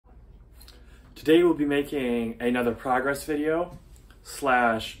Today we'll be making another progress video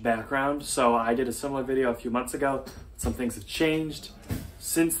slash background. So I did a similar video a few months ago. Some things have changed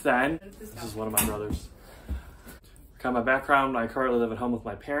since then. This is one of my brothers. Kind of my background, I currently live at home with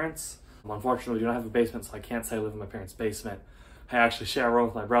my parents. Unfortunately, we do not have a basement, so I can't say I live in my parents' basement. I actually share a room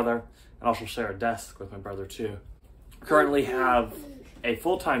with my brother and also share a desk with my brother too. Currently have a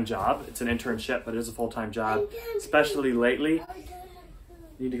full-time job. It's an internship, but it is a full-time job, especially lately.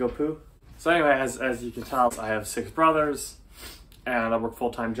 You need to go poo? So anyway, as you can tell, I have 6 brothers and I work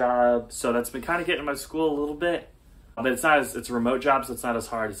full-time job. So that's been kind of getting my school a little bit, but it's a remote job, so it's not as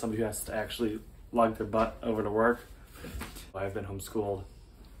hard as somebody who has to actually lug their butt over to work. I've been homeschooled,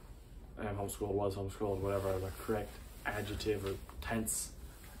 was homeschooled, whatever the correct adjective or tense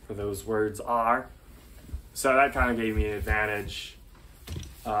for those words are. So that kind of gave me an advantage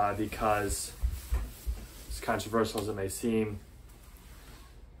because, as controversial as it may seem,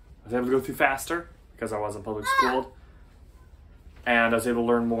 I was able to go through faster because I wasn't public schooled, and I was able to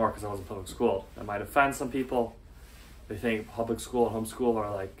learn more because I wasn't public schooled. That might offend some people. They think public school and homeschool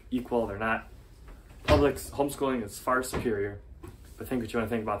are like equal. They're not. Homeschooling is far superior, but think what you want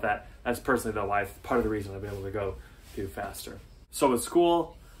to think about that. That's personally though why part of the reason I've been able to go through faster. So with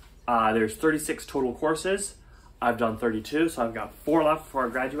school, there's 36 total courses. I've done 32, so I've got 4 left before I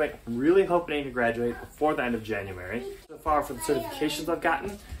graduate. I'm really hoping to graduate before the end of January. So far for the certifications I've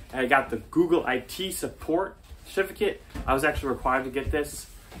gotten, I got the Google IT support certificate. I was actually required to get this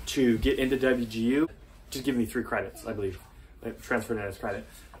to get into WGU. Just give me 3 credits, I believe. They transferred in as credit.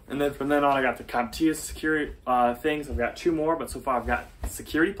 And then from then on, I got the CompTIA security things. I've got 2 more, but so far I've got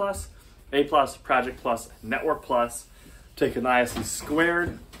Security Plus, A Plus, Project Plus, Network Plus. Taken the ISC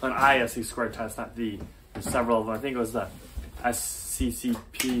squared, an ISC squared test, not the. There's several of them. I think it was the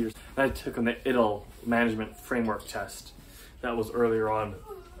SCCP. I took on the ITIL management framework test. That was earlier on.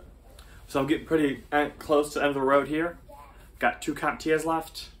 So I'm getting pretty close to the end of the road here. Got 2 CompTIAs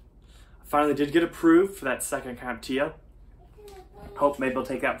left. I finally did get approved for that second CompTIA. Hope maybe I'll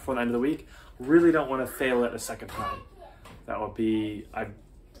take that before the end of the week. Really don't want to fail it a second time. That would be,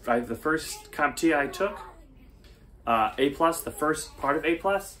 the first CompTIA I took, A+, the first part of A+,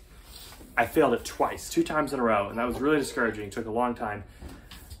 I failed it twice, 2 times in a row, and that was really discouraging. It took a long time.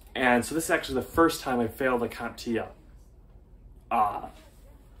 And so this is actually the first time I failed a CompTIA.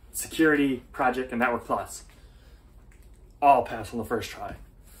 Security, Project, and Network Plus. All passed on the first try.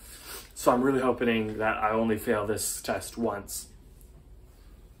 So I'm really hoping that I only fail this test once.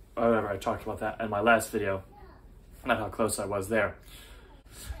 Whatever, I talked about that in my last video, not how close I was there.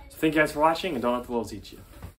 So thank you guys for watching, and don't let the wolves eat you.